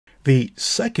The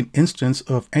second instance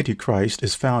of Antichrist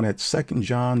is found at 2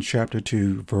 John chapter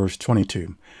 2, verse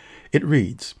 22. It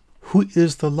reads, "Who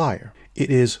is the liar? It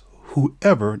is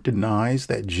whoever denies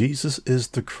that Jesus is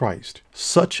the Christ.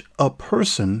 Such a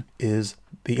person is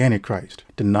the Antichrist,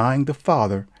 denying the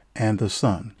Father and the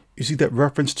Son." You see that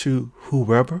reference to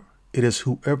whoever? It is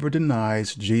whoever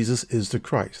denies Jesus is the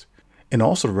Christ. And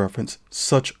also the reference,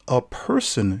 such a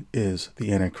person is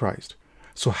the Antichrist.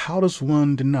 So how does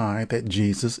one deny that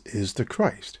Jesus is the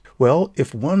Christ? Well,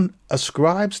 if one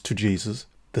ascribes to Jesus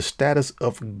the status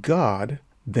of God,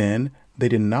 then they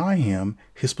deny him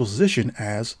his position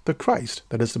as the Christ,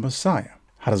 that is the Messiah.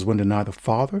 How does one deny the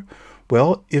Father?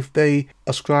 Well, if they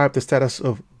ascribe the status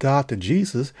of God to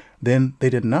Jesus, then they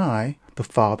deny the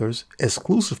Father's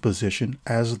exclusive position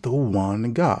as the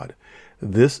one God.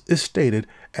 This is stated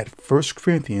at 1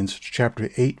 Corinthians chapter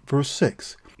 8, verse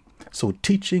 6. So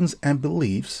teachings and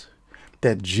beliefs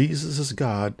that Jesus is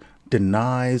God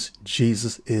denies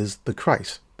Jesus is the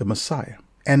Christ, the Messiah.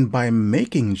 And by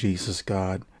making Jesus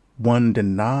God, one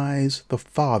denies the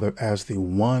Father as the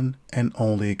one and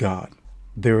only God.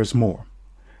 There is more.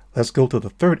 Let's go to the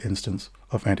third instance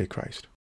of Antichrist.